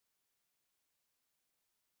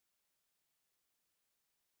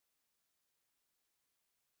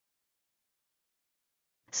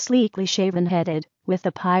sleekly shaven-headed, with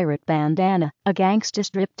a pirate bandana, a gangsta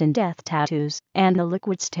stripped in death tattoos, and the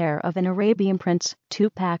liquid stare of an Arabian prince.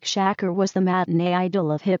 Tupac Shakur was the matinee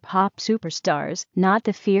idol of hip-hop superstars, not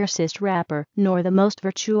the fiercest rapper, nor the most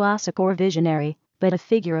virtuosic or visionary, but a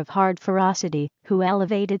figure of hard ferocity, who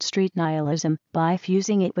elevated street nihilism by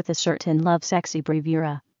fusing it with a certain love-sexy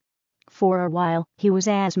bravura. For a while, he was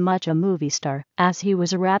as much a movie star as he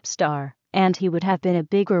was a rap star, and he would have been a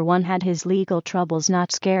bigger one had his legal troubles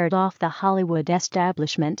not scared off the Hollywood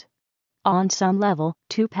establishment. On some level,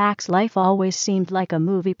 Tupac's life always seemed like a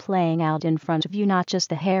movie playing out in front of you, not just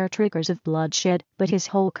the hair triggers of bloodshed, but his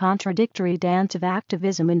whole contradictory dance of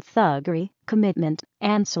activism and thuggery, commitment,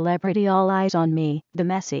 and celebrity. All Eyez on Me, the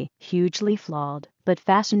messy, hugely flawed, but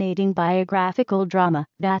fascinating biographical drama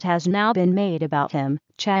that has now been made about him,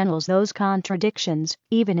 channels those contradictions,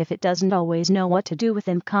 even if it doesn't always know what to do with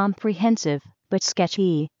them. Comprehensive, but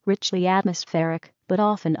sketchy, richly atmospheric, but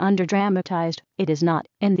often under-dramatized, it is not,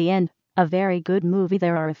 in the end, a very good movie.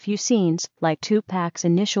 There are a few scenes, like Tupac's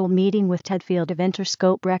initial meeting with Ted Field of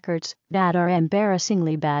Interscope Records, that are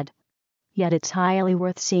embarrassingly bad. Yet it's highly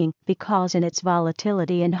worth seeing, because in its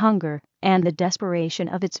volatility and hunger, and the desperation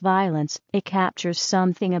of its violence, it captures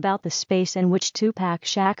something about the space in which Tupac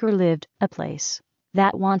Shakur lived, a place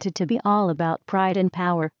that wanted to be all about pride and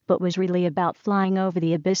power, but was really about flying over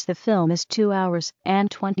the abyss. The film is 2 hours and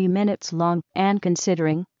 20 minutes long, and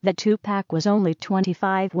considering that Tupac was only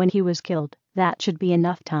 25 when he was killed, that should be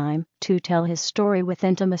enough time to tell his story with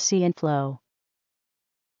intimacy and flow.